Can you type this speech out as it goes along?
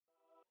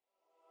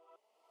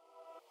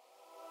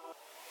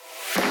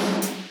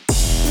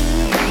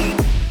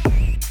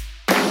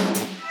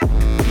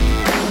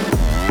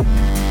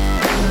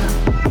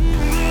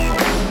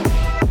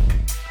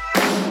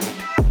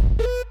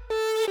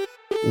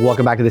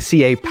Welcome back to the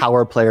CA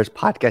Power Players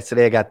podcast.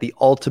 Today, I got the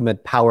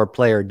ultimate power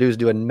player. Dude's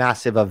doing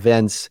massive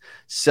events,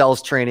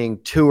 sales training,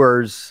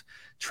 tours,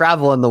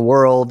 travel in the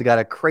world, got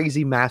a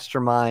crazy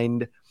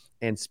mastermind,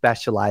 and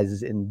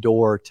specializes in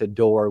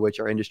door-to-door, which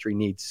our industry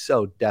needs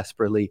so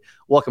desperately.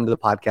 Welcome to the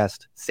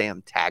podcast,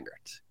 Sam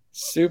Taggart.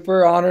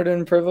 Super honored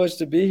and privileged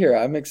to be here.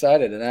 I'm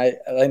excited.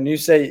 And you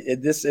say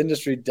this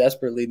industry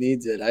desperately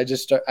needs it. I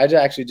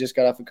actually just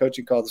got off a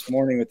coaching call this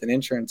morning with an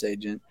insurance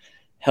agent,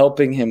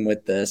 helping him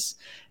with this.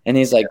 And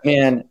he's like,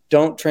 man,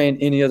 don't train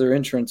any other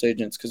insurance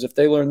agents, because if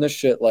they learn this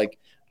shit, like,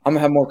 I'm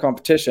gonna have more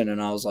competition.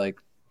 And I was like,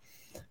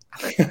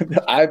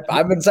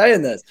 I've been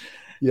saying this.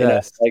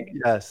 Yes.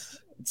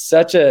 Yes. It's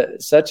such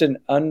an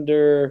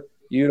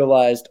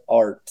underutilized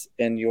art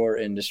in your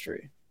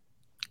industry.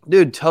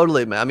 Dude,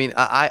 totally, man. I mean,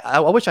 I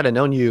wish I'd have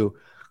known you.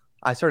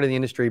 I started in the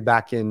industry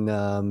back in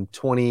I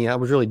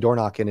was really door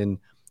knocking in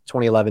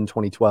 2011,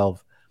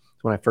 2012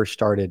 when I first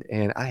started.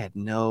 And I had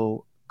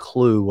no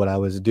clue what I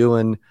was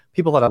doing.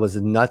 People thought I was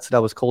nuts that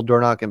I was cold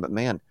door knocking, but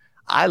man,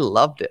 I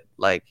loved it.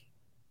 Like,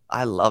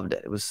 I loved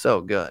it. It was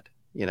so good.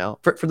 You know,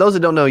 for those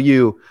that don't know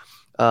you,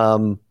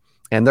 and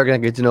they're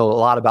going to get to know a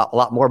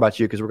lot more about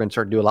you, because we're going to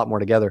start to do a lot more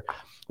together.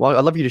 Well,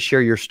 I'd love you to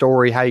share your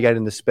story, how you got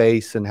into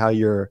space, and how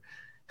you're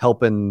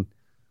helping,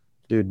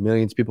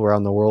 millions of people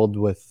around the world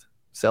with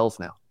sales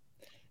now.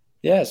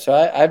 Yeah. So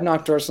I've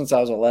knocked doors since I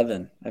was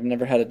 11. I've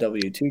never had a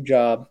W-2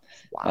 job.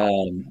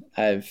 Wow.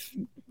 I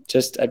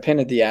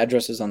painted the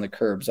addresses on the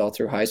curbs all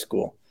through high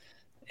school.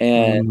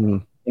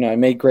 And, I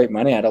made great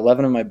money. I had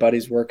 11 of my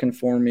buddies working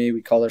for me.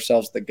 We called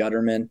ourselves the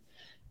Guttermen.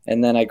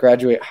 And then I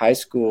graduated high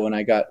school, and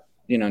I got,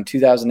 in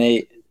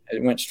 2008, I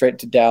went straight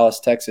to Dallas,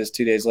 Texas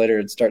 2 days later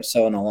and started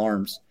selling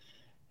alarms.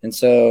 And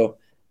so,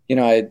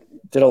 I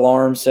did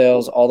alarm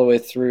sales all the way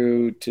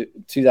through to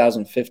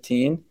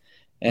 2015.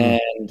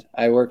 And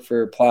I worked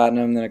for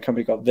Platinum, then a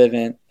company called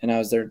Vivint, and I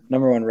was their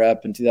number one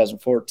rep in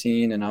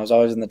 2014. And I was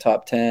always in the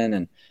top 10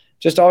 and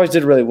just always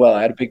did really well.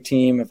 I had a big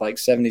team of like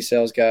 70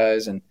 sales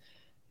guys, and,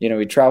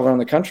 we traveled around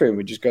the country and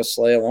we'd just go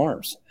slay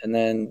alarms. And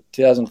then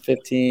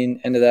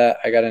 2015, end of that,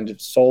 I got into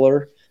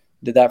solar,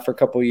 did that for a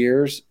couple of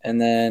years. And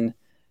then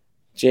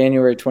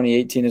January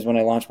 2018 is when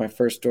I launched my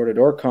first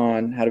door-to-door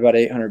con, had about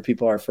 800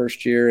 people our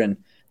first year. And,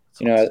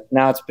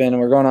 now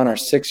we're going on our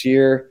 6th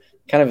year,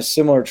 kind of a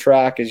similar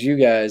track as you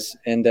guys.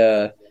 And,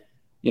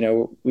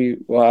 we'll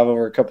have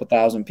over a couple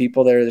thousand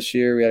people there this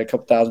year. We had a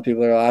couple thousand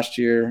people there last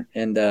year.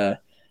 And,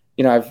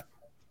 I've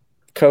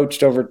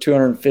coached over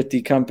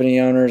 250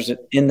 company owners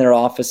in their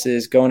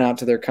offices, going out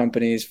to their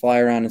companies, fly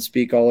around and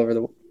speak all over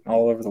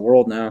the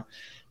world now.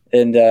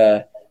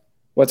 And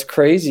what's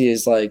crazy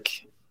is,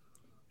 like,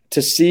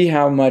 to see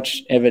how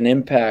much of an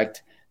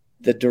impact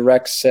the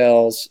direct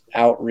sales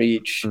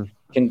outreach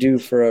can do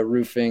for a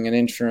roofing, an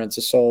insurance,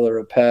 a solar,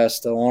 a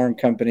pest, alarm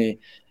company,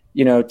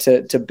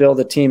 to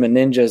build a team of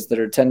ninjas that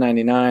are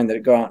 1099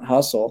 that go out and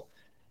hustle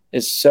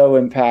is so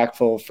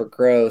impactful for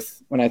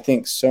growth. When I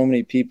think so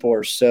many people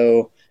are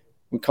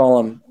we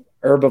call them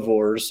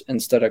herbivores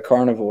instead of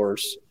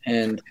carnivores.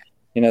 And,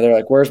 they're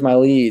like, where's my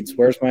leads?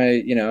 Where's my,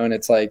 and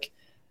it's like,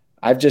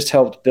 I've just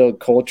helped build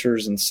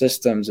cultures and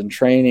systems and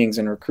trainings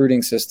and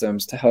recruiting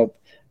systems to help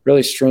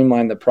really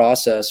streamline the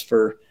process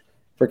for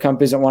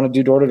companies that want to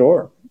do door to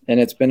door. And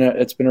it's been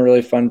a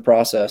really fun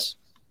process.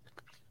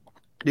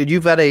 Dude,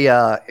 you've had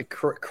a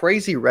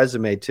crazy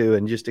resume too,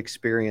 and just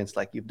experience.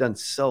 Like, you've done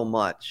so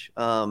much.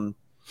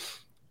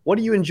 What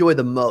do you enjoy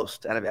the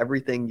most out of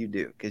everything you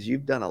do? Because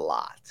you've done a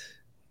lot.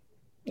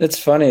 It's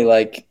funny.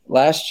 Like,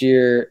 last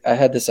year I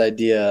had this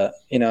idea,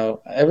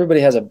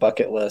 everybody has a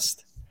bucket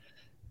list.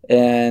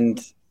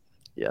 And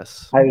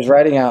yes, I was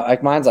writing out,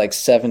 like, mine's like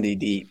 70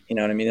 deep. You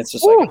know what I mean? It's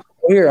just like,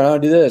 here, I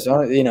want to do this.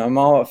 I'm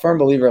a firm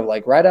believer of,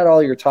 like, write out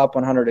all your top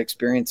 100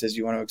 experiences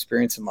you want to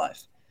experience in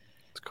life.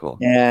 That's cool.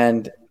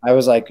 And I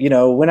was like,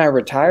 when I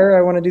retire,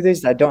 I want to do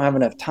this. I don't have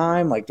enough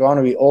time. Like, do I want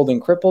to be old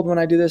and crippled when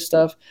I do this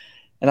stuff?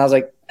 And I was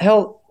like,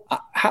 hell,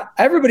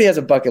 everybody has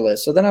a bucket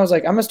list. So then I was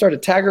like, I'm going to start a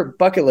Taggart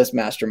bucket list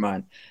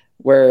mastermind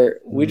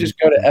where we just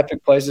go to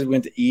epic places. We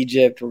went to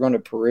Egypt. We're going to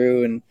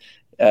Peru in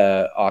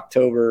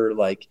October.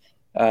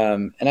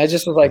 And I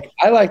just was like,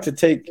 I like to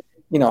take,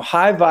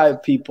 high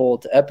vibe people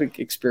to epic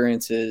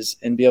experiences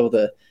and be able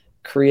to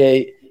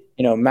create,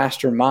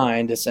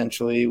 mastermind,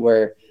 essentially,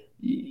 where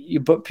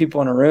you put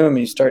people in a room and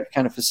you start to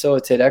kind of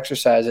facilitate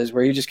exercises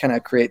where you just kind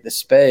of create the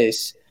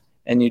space,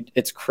 and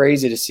it's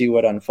crazy to see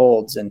what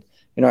unfolds. And,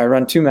 I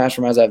run 2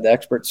 masterminds. I have the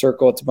Expert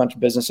Circle. It's a bunch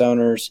of business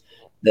owners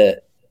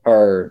that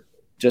are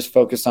just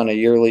focused on a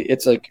yearly,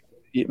 it's like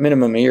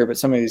minimum a year, but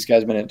some of these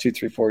guys have been at 2,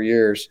 3, 4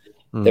 years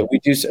that we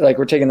do. Like,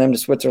 we're taking them to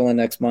Switzerland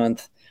next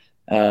month.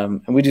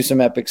 And we do some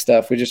epic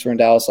stuff. We just were in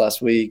Dallas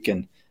last week,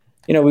 and,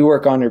 we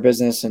work on your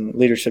business and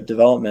leadership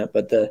development.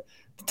 But the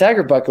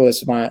Taggart bucket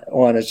list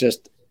one is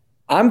just,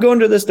 I'm going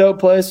to this dope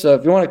place. So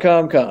if you want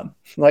to come.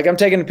 Like, I'm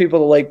taking people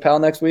to Lake Powell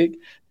next week,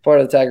 part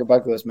of the Taggart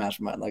bucket list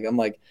mastermind. Like, I'm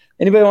like,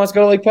 anybody wants to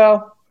go to Lake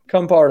Powell?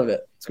 Come part of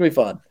it. It's going to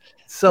be fun.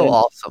 So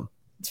awesome.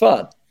 It's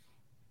fun.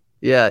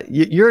 Yeah,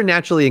 you're a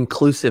naturally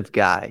inclusive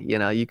guy. You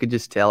know, you could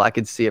just tell. I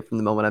could see it from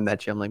the moment I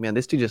met you. I'm like, man,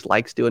 this dude just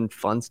likes doing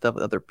fun stuff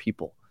with other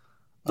people.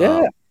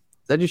 Yeah.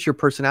 Is that just your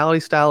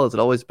personality style? Has it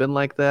always been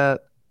like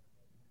that?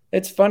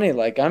 It's funny,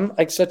 like I'm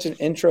like such an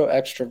intro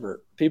extrovert.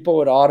 People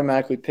would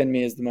automatically pin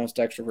me as the most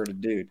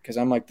extroverted dude because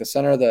I'm like the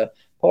center of the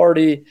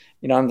party.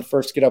 You know, I'm the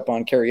first to get up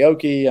on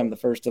karaoke. I'm the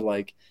first to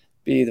like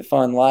be the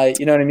fun light.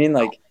 You know what I mean?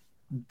 Like,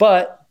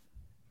 but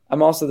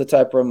I'm also the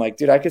type where I'm like,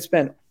 dude, I could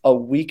spend a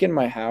week in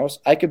my house.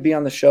 I could be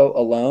on the show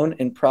alone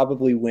and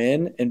probably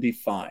win and be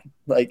fine.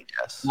 Like,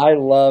 Yes. I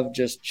love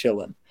just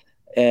chilling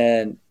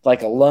and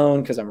like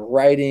alone because I'm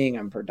writing,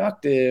 I'm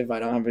productive, I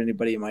don't have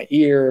anybody in my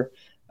ear.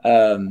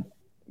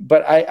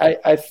 But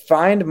I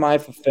find my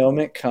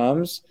fulfillment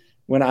comes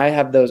when I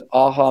have those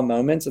aha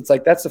moments. It's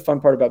like that's the fun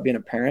part about being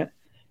a parent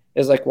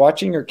is like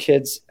watching your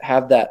kids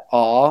have that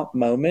awe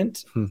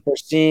moment for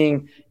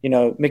seeing, you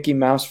know, Mickey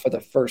Mouse for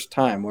the first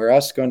time. Where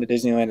us going to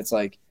Disneyland, it's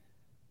like,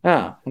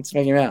 it's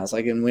Mickey Mouse.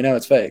 Like, and we know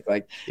it's fake.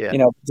 Like, Yeah. you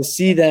know, to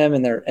see them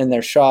and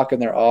their shock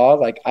and their awe.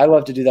 Like, I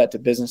love to do that to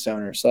business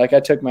owners. So, like, I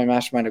took my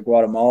mastermind to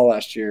Guatemala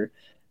last year.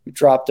 We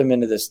dropped them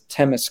into this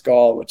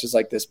Temescal, which is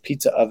like this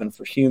pizza oven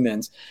for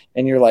humans.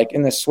 And you're like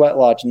in the sweat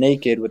lodge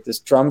naked with this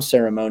drum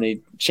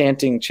ceremony,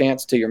 chanting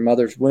chants to your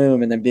mother's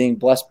womb and then being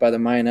blessed by the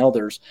Mayan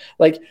elders.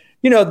 Like,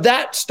 you know,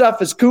 that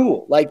stuff is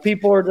cool. Like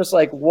people are just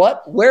like,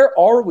 what, where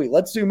are we?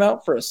 Let's zoom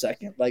out for a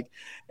second. Like,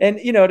 and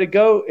you know, to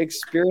go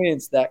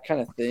experience that kind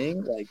of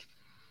thing, like,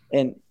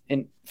 and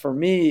for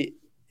me,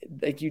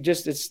 like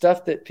it's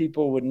stuff that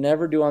people would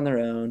never do on their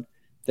own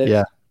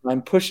that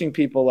I'm pushing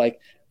people. Like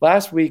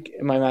last week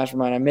in my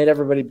mastermind, I made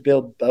everybody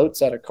build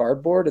boats out of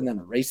cardboard and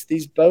then race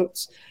these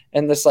boats.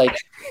 And this like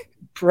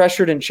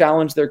pressured and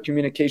challenged their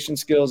communication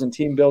skills and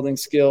team building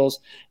skills.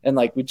 And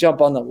like we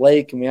jump on the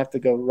lake and we have to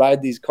go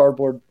ride these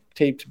cardboard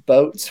taped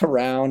boats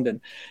around.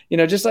 And, you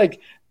know, just like,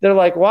 they're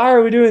like, why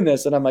are we doing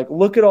this? And I'm like,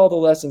 look at all the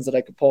lessons that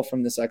I could pull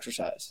from this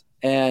exercise.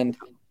 And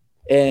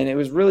it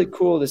was really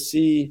cool to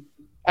see.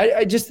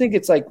 I just think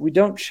it's like, we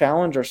don't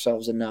challenge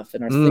ourselves enough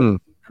in our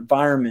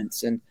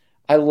environments. And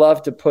I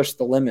love to push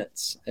the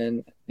limits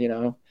and, you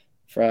know,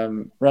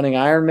 from running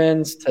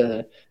Ironmans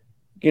to,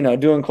 you know,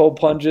 doing cold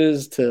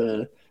plunges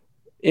to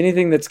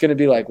anything that's going to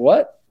be like,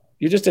 what?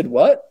 You just did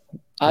what?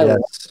 I love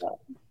that.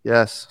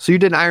 Yes. So you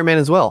did an Ironman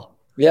as well?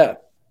 Yeah.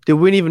 Dude,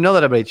 we didn't even know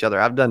that about each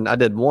other. I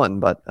did one,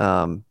 but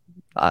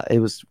it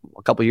was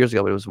a couple of years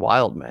ago, but it was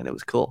wild, man. It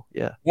was cool.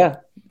 Yeah. Yeah.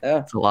 Yeah.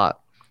 It's a lot.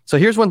 So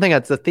here's one thing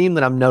that's the theme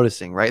that I'm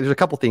noticing, right? There's a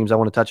couple themes I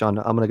want to touch on.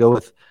 I'm going to go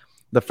with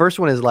the first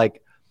one is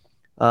like,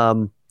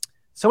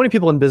 so many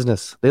people in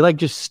business, they like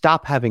just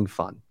stop having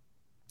fun.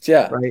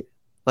 Yeah. Right.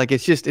 Like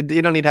it's just,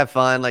 you don't need to have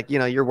fun. Like, you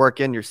know, you're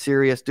working, you're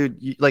serious, dude.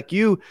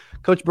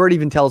 Coach Bird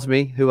even tells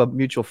me, who a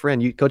mutual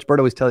friend, Coach Bird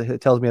always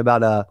tells me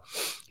about,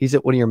 he's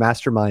at one of your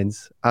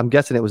masterminds. I'm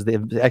guessing it was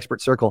the expert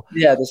circle.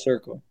 Yeah. The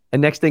circle.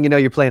 And next thing you know,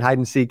 you're playing hide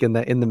and seek in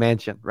the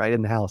mansion, right?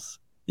 In the house.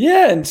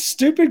 Yeah. And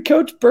stupid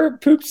Coach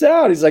Bird poops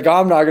out. He's like,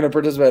 I'm not going to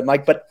participate. I'm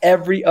like, but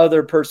every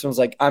other person was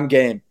like, I'm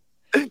game.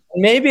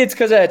 Maybe it's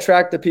because I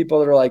attract the people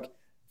that are like,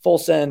 full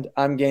send,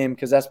 I'm game,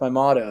 because that's my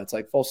motto. It's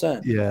like full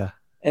send. Yeah.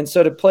 And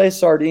so to play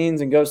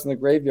sardines and Ghost in the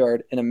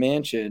Graveyard in a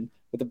mansion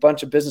with a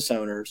bunch of business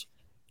owners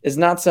is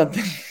not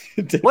something.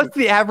 What's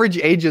the average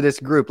age of this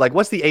group? Like,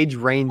 what's the age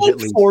range like at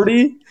least?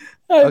 40.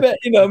 I bet,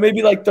 you know,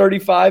 maybe like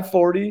 35,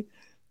 40.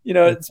 You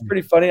know, it's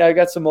pretty funny. I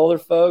got some older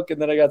folk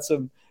and then I got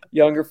some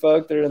younger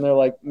folk that are in their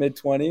like mid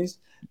 20s.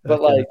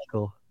 But like,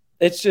 cool.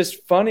 It's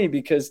just funny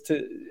because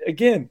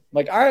again,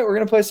 like, all right, we're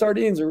going to play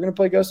sardines or we're going to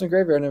play Ghost in the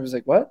Graveyard. And everyone's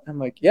like, what? I'm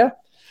like, yeah,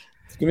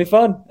 it's going to be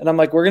fun. And I'm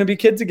like, we're going to be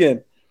kids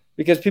again.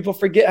 Because people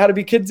forget how to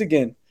be kids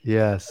again.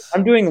 Yes.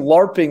 I'm doing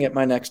LARPing at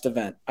my next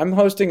event. I'm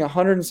hosting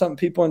 100 and something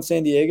people in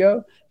San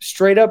Diego,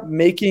 straight up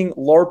making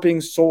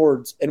LARPing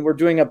swords. And we're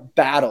doing a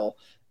battle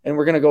and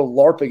we're going to go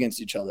LARP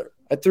against each other.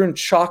 I threw in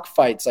chalk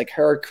fights, like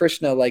Hare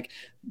Krishna, like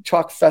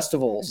chalk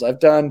festivals. I've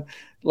done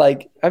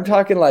I'm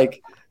talking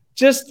like,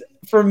 just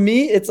for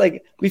me, it's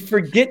like we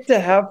forget to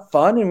have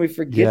fun and we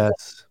forget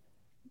to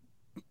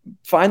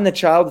find the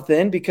child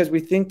within because we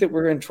think that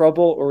we're in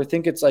trouble or we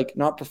think it's like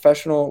not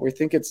professional. Or we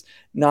think it's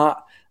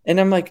not. And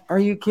I'm like, are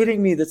you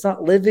kidding me? That's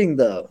not living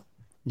though.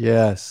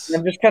 Yes. And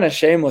I'm just kind of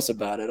shameless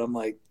about it. I'm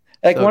like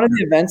so one of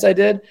the events I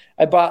did,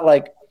 I bought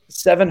like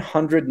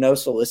 700 no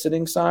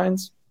soliciting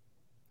signs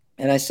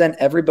and I sent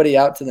everybody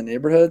out to the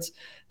neighborhoods.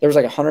 There was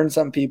like 100 and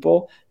something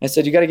people. I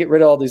said, you got to get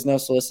rid of all these no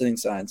soliciting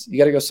signs. You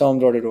got to go sell them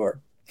door to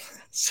door.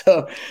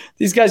 So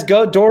these guys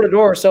go door to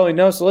door selling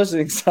no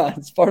soliciting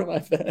signs. Part of my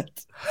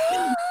event.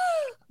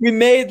 We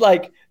made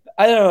like,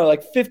 I don't know,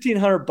 like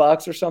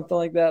 $1,500 or something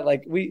like that.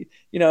 Like we,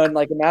 you know, in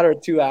like a matter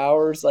of 2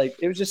 hours, like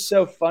it was just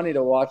so funny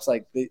to watch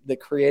like the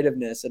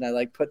creativeness. And I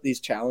like put these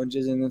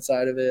challenges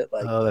inside of it.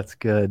 Like, oh, that's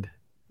good.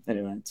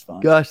 Anyway, it's fun.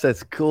 Gosh,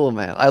 that's cool,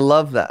 man. I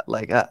love that.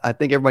 Like, I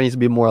think everybody needs to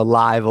be more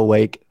alive,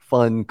 awake,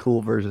 fun,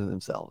 cool version of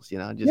themselves, you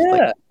know, just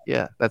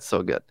that's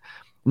so good.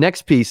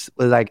 Next piece,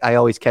 like I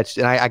always catch,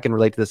 and I can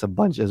relate to this a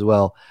bunch as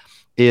well,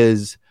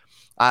 is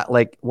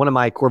like one of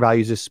my core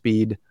values is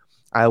speed.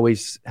 I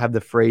always have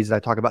the phrase that I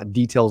talk about,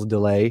 details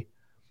delay.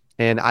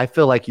 And I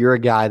feel like you're a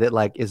guy that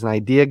like is an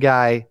idea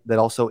guy that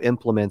also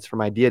implements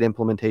from idea to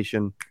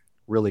implementation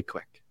really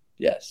quick.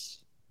 Yes.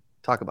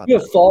 Talk about You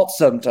that. have faults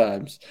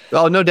sometimes.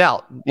 Oh, no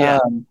doubt. Yeah.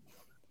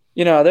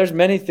 You know, there's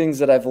many things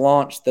that I've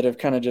launched that have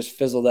kind of just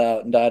fizzled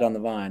out and died on the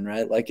vine,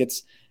 right? Like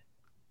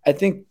I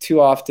think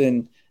too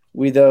often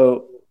we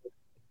though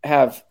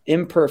have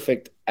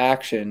imperfect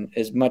action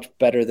is much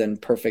better than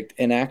perfect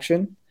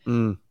inaction.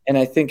 And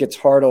I think it's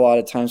hard a lot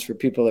of times for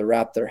people to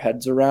wrap their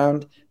heads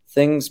around.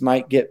 Things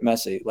might get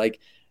messy. Like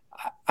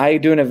I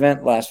do an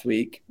event last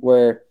week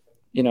where,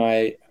 you know,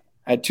 I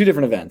had 2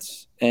 different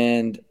events,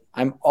 and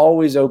I'm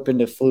always open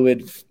to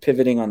fluid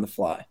pivoting on the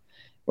fly,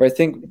 where I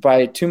think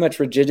by too much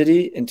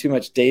rigidity and too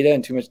much data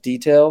and too much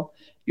detail,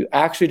 you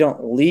actually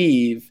don't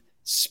leave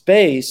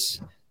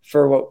space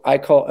for what I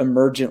call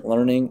emergent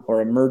learning or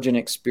emergent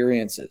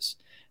experiences.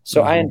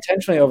 So I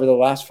intentionally, over the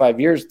last 5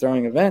 years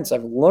throwing events,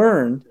 I've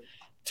learned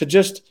to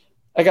just,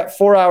 I got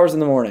 4 hours in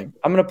the morning.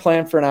 I'm going to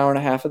plan for an hour and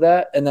a half of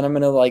that. And then I'm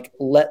going to like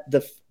let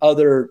the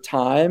other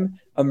time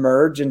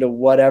emerge into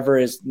whatever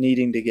is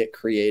needing to get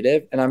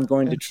creative. And I'm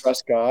going to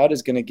trust God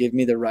is going to give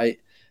me the right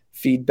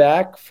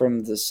feedback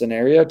from the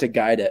scenario to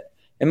guide it.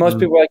 And most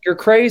people are like, you're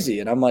crazy.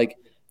 And I'm like,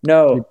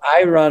 no,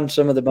 I run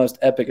some of the most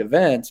epic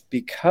events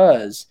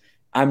because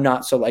I'm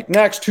not so like,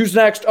 next, who's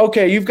next?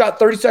 Okay, you've got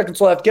 30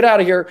 seconds left. Get out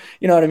of here.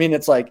 You know what I mean?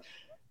 It's like,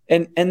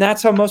 and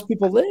that's how most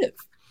people live.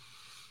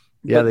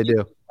 Yeah, they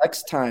do.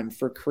 Flex time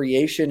for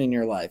creation in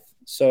your life.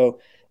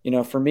 So, you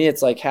know, for me,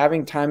 it's like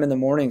having time in the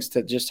mornings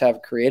to just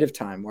have creative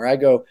time where I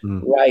go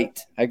write,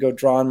 I go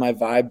draw on my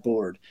vibe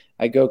board,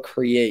 I go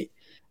create,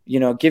 you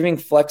know, giving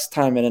flex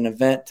time at an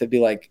event to be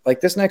like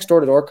this next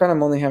door to DoorCon,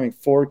 I'm only having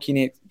 4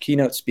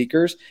 keynote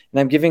speakers, and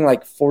I'm giving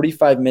like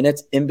 45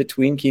 minutes in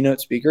between keynote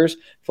speakers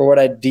for what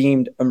I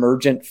deemed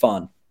emergent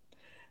fun.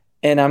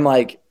 And I'm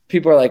like,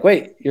 people are like,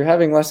 wait, you're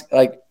having less,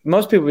 like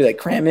most people be like,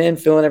 cram in,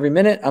 fill in every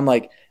minute. I'm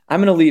like, I'm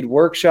going to lead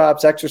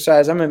workshops,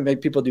 exercise. I'm going to make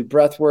people do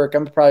breath work.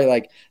 I'm probably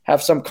like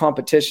have some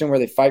competition where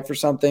they fight for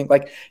something.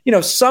 Like, you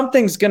know,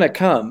 something's going to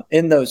come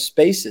in those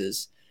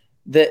spaces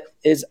that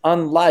is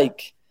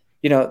unlike,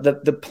 you know,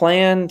 the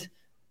planned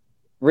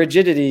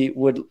rigidity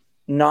would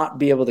not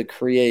be able to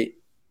create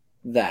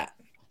that.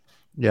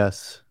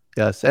 Yes.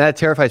 Yes. And that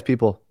terrifies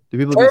people. Do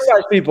people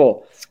terrifies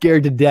people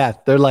scared to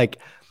death? They're like,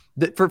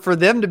 for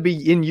them to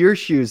be in your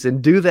shoes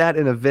and do that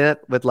in an event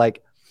with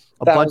like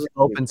a bunch of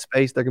open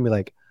space, they're going to be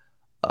like,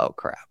 oh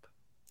crap.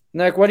 And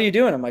they're like, what are you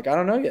doing? I'm like, I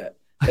don't know yet.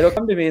 It'll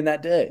come to me in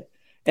that day.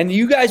 And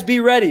you guys be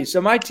ready. So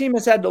my team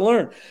has had to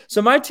learn.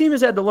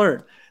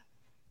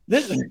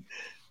 This is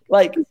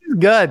like, this is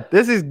good.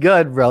 This is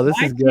good, bro. This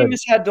is good. My team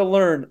has had to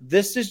learn.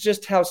 This is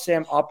just how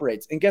Sam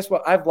operates. And guess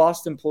what? I've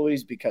lost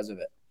employees because of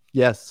it.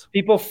 Yes.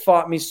 People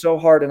fought me so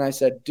hard. And I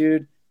said,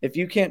 dude, if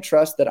you can't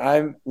trust that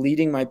I'm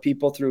leading my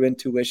people through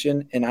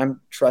intuition and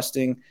I'm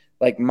trusting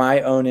like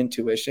my own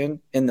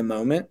intuition in the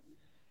moment,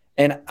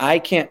 and I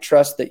can't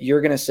trust that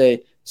you're going to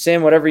say,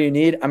 Sam, whatever you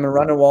need, I'm going to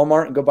run to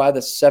Walmart and go buy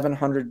the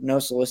 700 no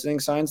soliciting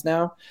signs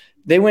now.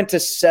 They went to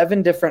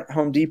 7 different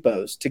Home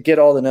Depots to get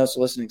all the no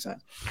soliciting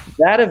signs.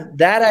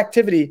 That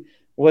activity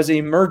was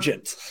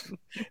emergent.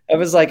 I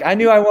was like, I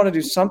knew I want to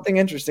do something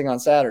interesting on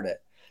Saturday.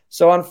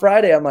 So on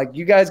Friday, I'm like,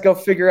 you guys go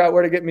figure out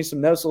where to get me some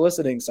no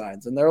soliciting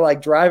signs. And they're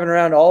like driving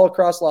around all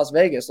across Las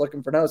Vegas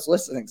looking for no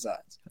soliciting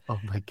signs. Oh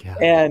my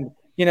God. And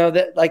you know,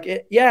 that like,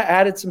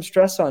 added some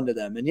stress onto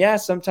them.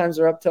 And sometimes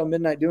they're up till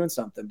midnight doing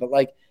something, but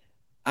like,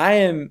 I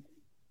am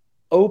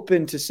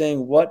open to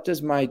saying, what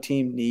does my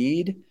team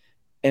need?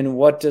 And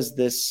what does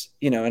this,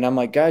 you know, and I'm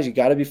like, guys, you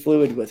got to be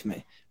fluid with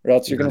me or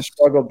else you're going to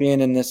struggle being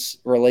in this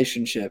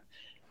relationship.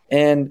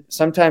 And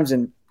sometimes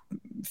in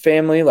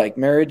family, like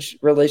marriage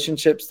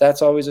relationships,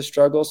 that's always a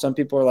struggle. Some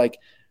people are like,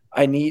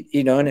 I need,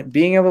 you know, and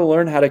being able to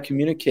learn how to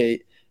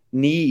communicate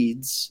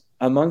needs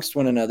amongst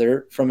one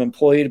another from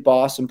employee to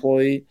boss,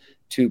 employee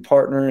to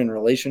partner in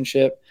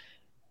relationship.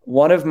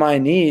 One of my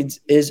needs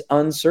is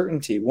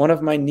uncertainty. One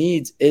of my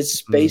needs is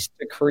space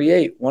to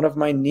create. One of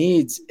my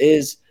needs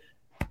is,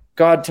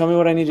 God, tell me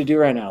what I need to do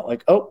right now.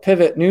 Like, oh,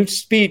 pivot, new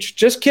speech.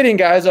 Just kidding,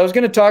 guys. I was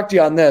going to talk to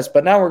you on this,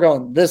 but now we're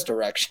going this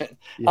direction.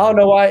 Yeah. I don't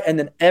know why. And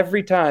then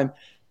every time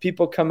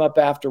people come up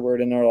afterward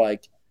and they're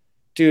like,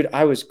 dude,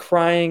 I was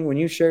crying when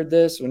you shared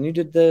this, when you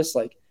did this.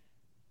 Like,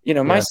 you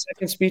know, my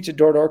second speech at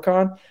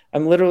DoorCon,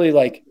 I'm literally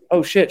like,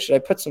 oh shit, should I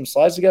put some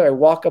slides together? I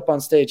walk up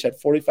on stage, had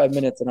 45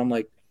 minutes, and I'm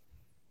like,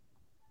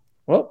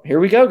 well,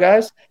 here we go,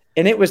 guys.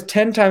 And it was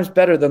 10 times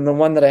better than the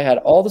one that I had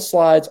all the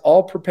slides,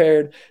 all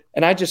prepared.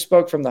 And I just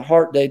spoke from the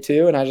heart day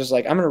 2. And I just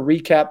like, I'm going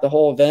to recap the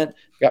whole event.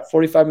 Got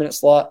 45-minute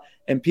slot,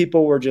 and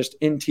people were just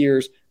in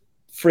tears,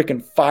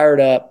 freaking fired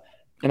up.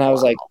 And I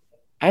was like,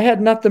 I had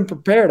nothing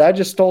prepared. I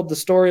just told the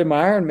story of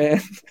my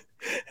Ironman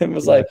and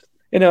was like,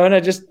 you know, and I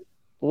just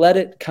let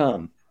it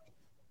come.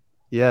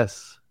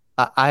 Yes.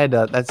 I had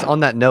that's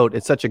on that note.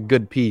 It's such a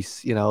good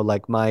piece, you know,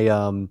 like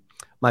my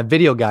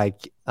video guy.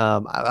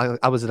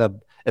 I was at an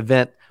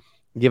event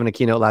giving a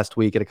keynote last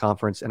week at a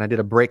conference, and I did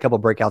a couple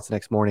breakouts the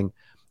next morning.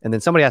 And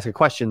then somebody asked a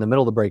question in the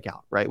middle of the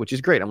breakout, right? Which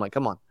is great. I'm like,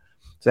 come on.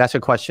 So that's a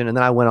question. And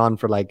then I went on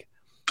for like,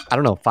 I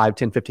don't know, 5,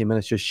 10, 15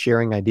 minutes just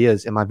sharing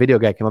ideas. And my video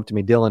guy came up to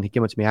me, Dylan, he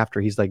came up to me after.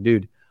 He's like,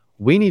 dude,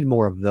 we need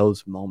more of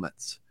those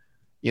moments.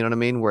 You know what I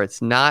mean? Where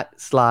it's not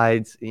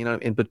slides,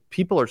 but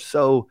people are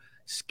so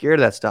scared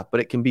of that stuff, but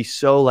it can be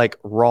so like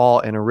raw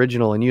and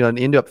original. And you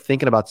end up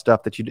thinking about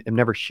stuff that you have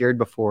never shared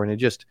before. And it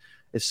just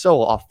is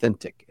so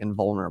authentic and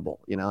vulnerable.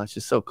 It's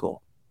just so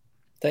cool.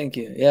 Thank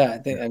you. Yeah.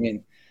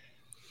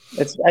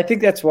 I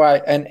think that's why.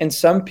 And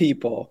some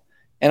people,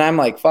 and I'm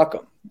like, fuck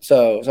them.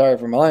 So sorry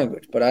for my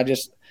language, but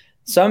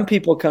some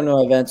people come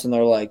to events and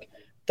they're like,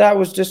 that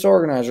was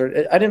disorganized,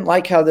 or I didn't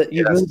like how that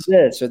you moved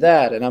this or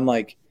that. And I'm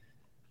like,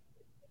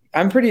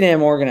 I'm pretty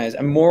damn organized.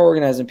 I'm more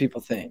organized than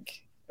people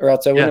think, or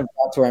else I wouldn't have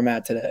got to where I'm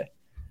at today.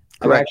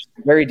 I'm actually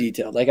very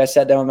detailed. Like I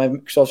sat down with my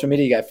social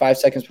media guy 5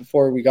 seconds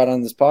before we got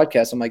on this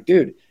podcast. I'm like,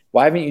 dude,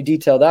 why haven't you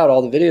detailed out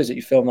all the videos that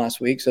you filmed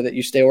last week so that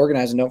you stay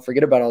organized and don't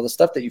forget about all the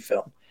stuff that you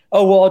filmed?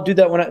 Oh, well, I'll do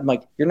that I'm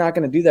like, you're not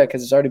going to do that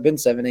because it's already been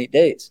 7-8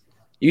 days.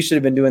 You should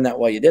have been doing that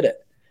while you did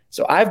it.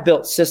 So I've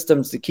built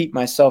systems to keep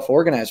myself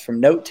organized, from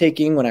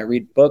note-taking when I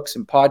read books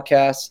and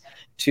podcasts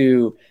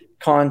to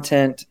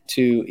content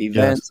to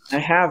events. Yes. I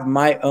have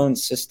my own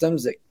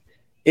systems that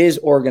is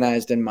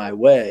organized in my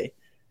way.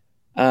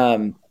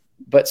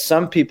 But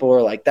some people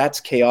are like,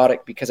 that's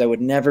chaotic because I would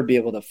never be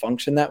able to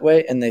function that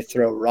way. And they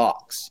throw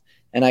rocks.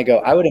 And I go,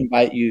 I would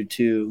invite you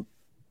to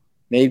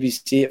maybe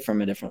see it from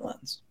a different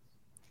lens.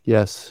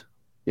 Yes.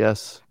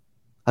 Yes.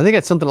 I think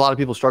that's something a lot of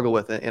people struggle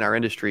with in our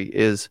industry,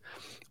 is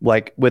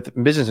like with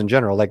business in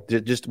general, like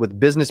just with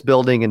business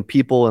building and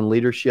people and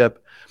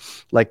leadership,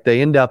 like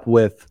they end up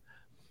with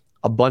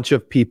a bunch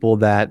of people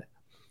that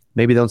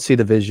maybe don't see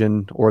the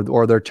vision,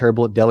 or they're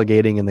terrible at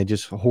delegating and they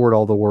just hoard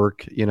all the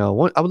work. I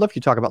would love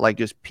you to talk about like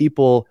just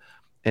people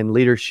and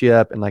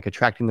leadership and like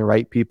attracting the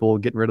right people,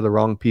 getting rid of the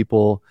wrong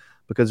people,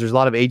 because there's a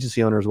lot of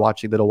agency owners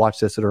that'll watch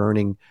this that are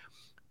earning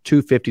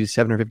 $250 to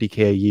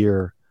 $750K a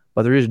year,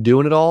 but they're just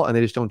doing it all and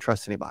they just don't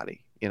trust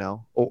anybody,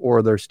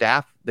 or their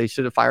staff. They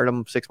should have fired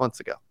them 6 months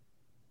ago.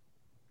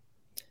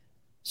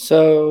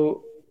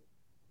 So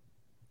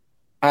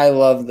I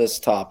love this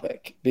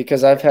topic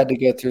because I've had to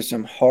go through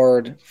some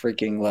hard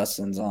freaking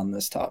lessons on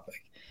this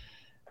topic.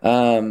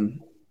 I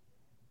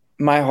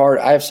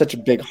have such a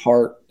big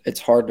heart. It's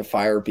hard to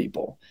fire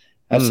people.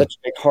 I have such a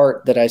big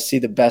heart that I see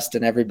the best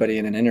in everybody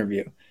in an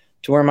interview,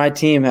 to where my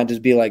team had to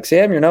be like,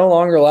 Sam, you're no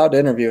longer allowed to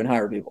interview and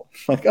hire people.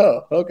 I'm like,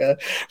 oh, okay.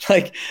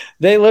 Like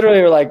they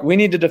literally were like, we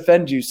need to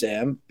defend you,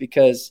 Sam,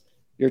 because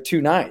you're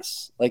too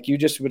nice. Like you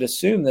just would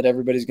assume that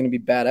everybody's going to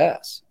be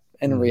badass.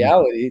 And in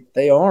reality,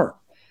 they aren't.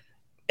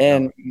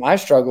 And my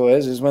struggle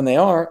is when they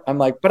aren't, I'm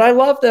like, but I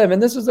love them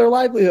and this is their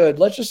livelihood.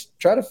 Let's just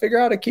try to figure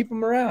out how to keep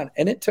them around.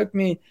 And it took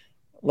me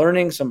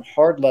learning some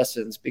hard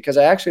lessons, because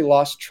I actually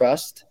lost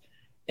trust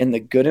in the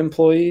good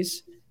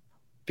employees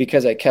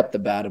because I kept the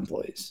bad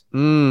employees.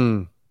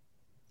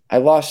 I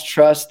lost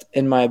trust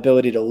in my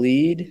ability to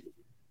lead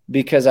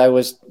because I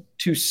was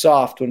too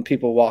soft when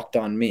people walked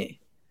on me.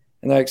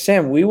 And they're like,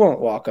 Sam, we won't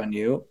walk on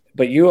you,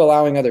 but you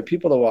allowing other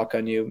people to walk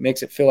on you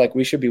makes it feel like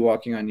we should be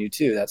walking on you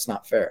too. That's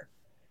not fair.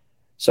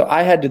 So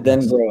I had to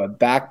then grow a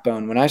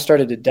backbone when I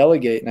started to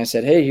delegate, and I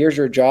said, hey, here's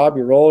your job,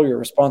 your role, your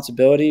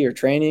responsibility, your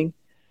training.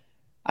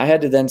 I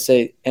had to then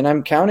say, and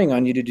I'm counting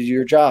on you to do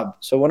your job.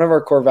 So one of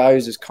our core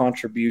values is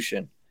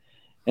contribution.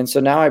 And so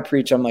now I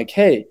preach, I'm like,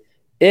 hey,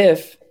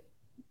 if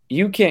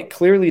you can't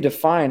clearly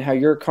define how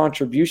your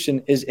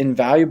contribution is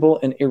invaluable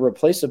and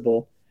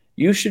irreplaceable,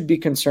 you should be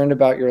concerned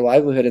about your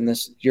livelihood and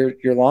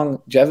your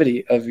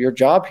longevity of your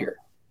job here.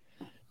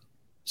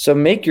 So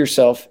make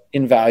yourself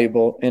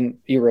invaluable and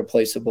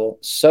irreplaceable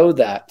so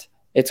that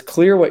it's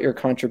clear what your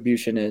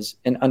contribution is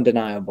and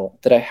undeniable,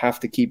 that I have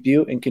to keep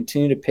you and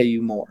continue to pay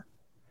you more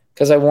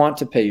because I want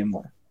to pay you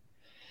more.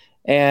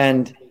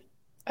 And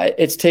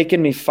it's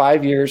taken me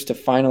 5 years to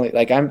finally,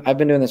 I've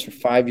been doing this for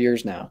 5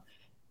 years now,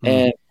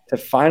 and to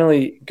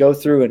finally go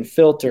through and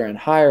filter and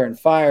hire and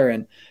fire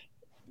and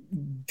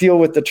deal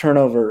with the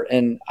turnover.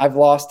 And I've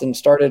lost and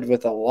started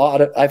with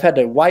I've had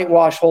to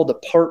whitewash whole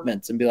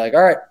departments and be like,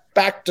 all right,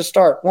 back to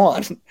start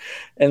one,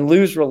 and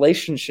lose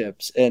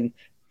relationships. And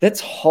that's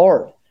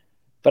hard.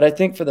 But I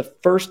think for the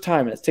first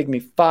time, and it's taken me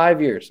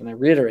 5 years, and I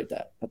reiterate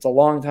that's a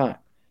long time,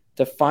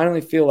 to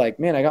finally feel like,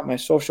 man, I got my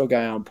social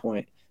guy on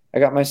point. I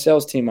got my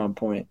sales team on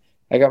point.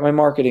 I got my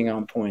marketing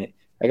on point.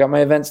 I got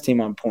my events team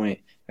on point.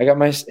 I got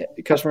my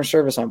customer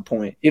service on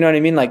point. You know what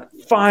I mean? Like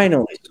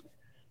finally.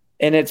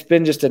 And it's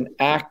been just an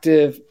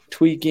active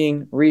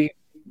tweaking,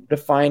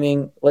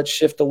 redefining. Let's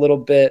shift a little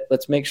bit.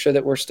 Let's make sure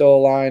that we're still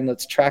aligned.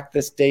 Let's track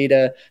this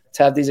data. Let's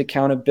have these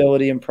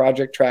accountability and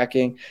project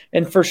tracking.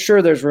 And for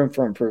sure, there's room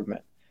for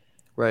improvement.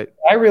 Right.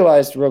 I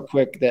realized real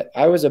quick that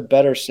I was a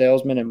better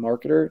salesman and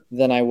marketer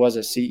than I was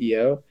a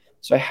CEO.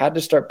 So I had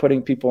to start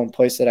putting people in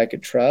place that I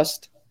could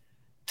trust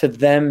to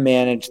then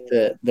manage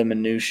the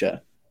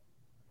minutia.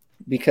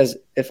 Because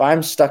if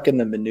I'm stuck in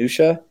the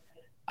minutia,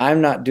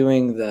 I'm not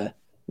doing the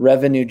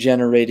revenue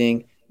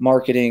generating,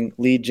 marketing,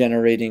 lead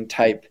generating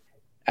type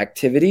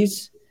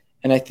activities.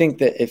 And I think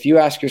that if you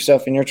ask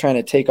yourself and you're trying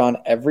to take on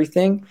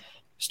everything,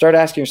 start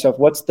asking yourself,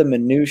 what's the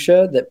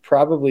minutia that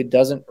probably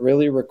doesn't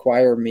really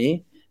require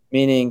me?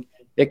 Meaning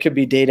it could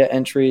be data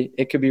entry,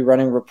 it could be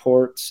running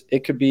reports,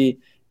 it could be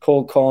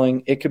cold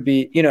calling, it could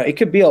be, it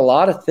could be a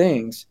lot of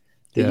things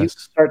that you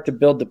start to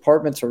build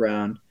departments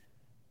around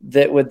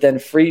that would then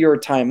free your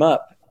time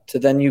up to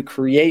then you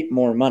create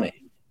more money.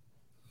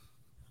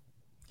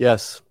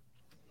 Yes.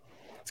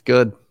 It's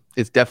good.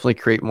 It's definitely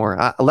create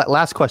more.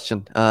 Last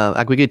question.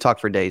 We could talk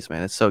for days,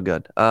 man. It's so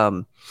good.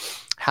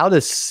 How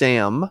does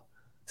Sam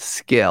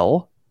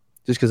scale?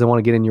 Just because I want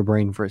to get in your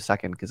brain for a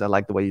second, because I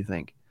like the way you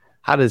think.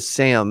 How does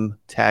Sam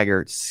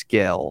Taggart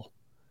scale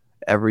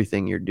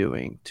everything you're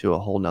doing to a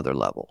whole nother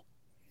level?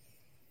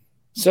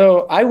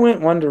 So I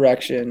went one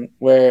direction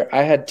where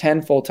I had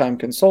 10 full-time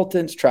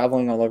consultants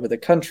traveling all over the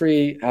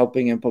country,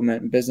 helping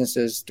implement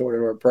businesses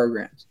door-to-door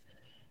programs.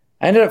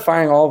 I ended up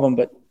firing all of them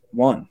but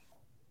one.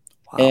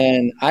 Wow.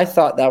 And I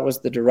thought that was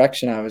the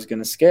direction I was going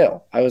to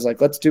scale. I was like,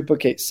 let's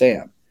duplicate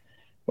Sam.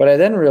 What I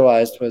then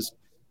realized was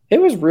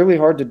it was really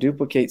hard to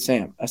duplicate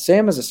Sam. A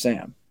Sam is a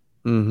Sam.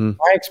 Mm-hmm.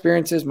 My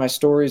experiences, my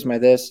stories, my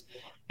this.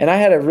 And I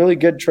had a really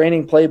good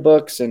training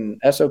playbooks and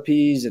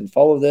SOPs and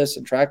follow this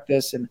and track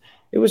this. And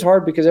it was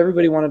hard because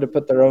everybody wanted to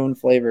put their own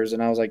flavors.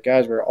 And I was like,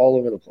 guys, we're all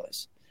over the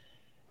place.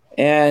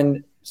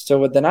 And so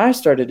what then I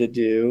started to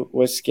do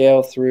was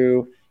scale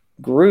through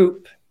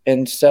group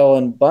and sell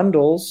in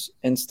bundles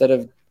instead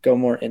of go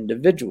more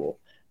individual.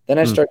 Then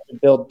I started to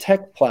build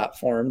tech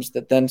platforms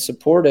that then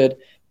supported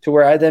to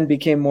where I then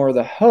became more of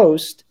the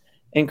host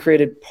and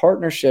created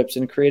partnerships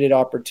and created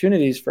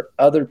opportunities for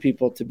other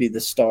people to be the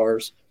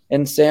stars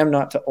and Sam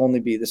not to only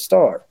be the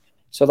star.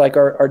 So like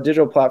our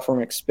digital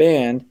platform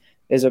Expand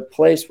is a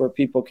place where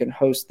people can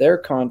host their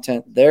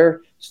content,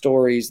 their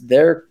stories,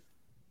 their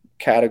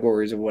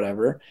categories of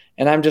whatever.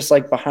 And I'm just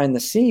like behind the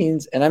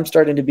scenes and I'm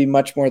starting to be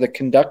much more the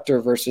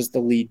conductor versus the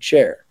lead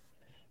chair.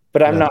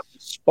 But I'm not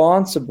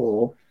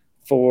responsible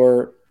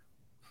for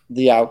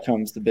the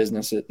outcomes, the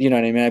business. You know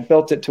what I mean? I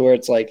built it to where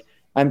it's like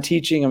I'm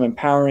teaching, I'm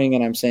empowering,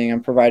 and I'm saying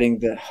I'm providing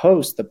the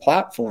host, the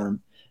platform.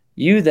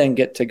 You then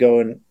get to go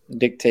and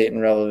dictate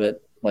and relevant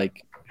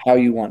like how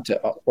you want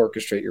to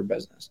orchestrate your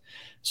business.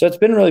 So it's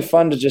been really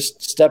fun to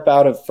just step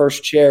out of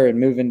first chair and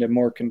move into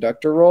more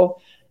conductor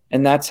role.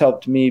 And that's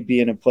helped me be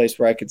in a place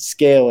where I could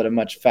scale at a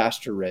much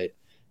faster rate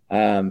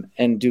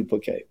and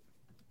duplicate.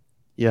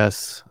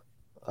 Yes.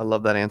 I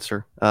love that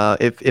answer.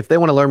 If they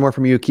want to learn more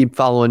from you, keep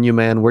following you,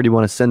 man. Where do you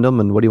want to send them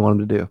and what do you want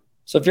them to do?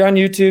 So if you're on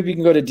YouTube, you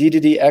can go to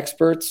D2D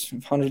Experts.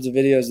 Hundreds of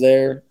videos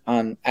there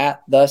on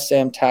at the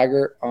Sam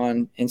Taggart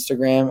on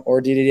Instagram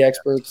or D2D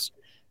Experts,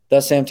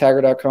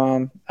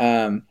 thesamtaggart.com.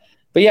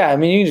 But yeah, I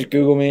mean, you can just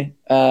Google me.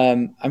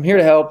 I'm here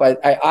to help.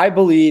 I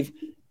believe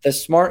the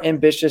smart,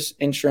 ambitious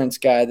insurance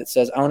guy that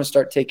says, I want to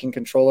start taking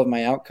control of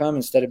my outcome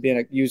instead of being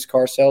a used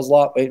car sales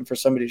lot waiting for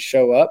somebody to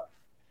show up.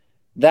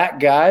 That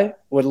guy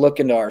would look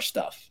into our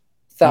stuff.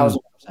 1,000%.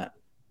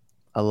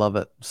 I love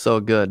it. So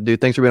good. Dude,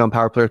 thanks for being on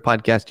Power Players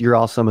Podcast. You're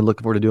awesome and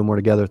looking forward to doing more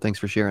together. Thanks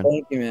for sharing.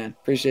 Thank you, man.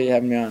 Appreciate you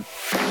having me on.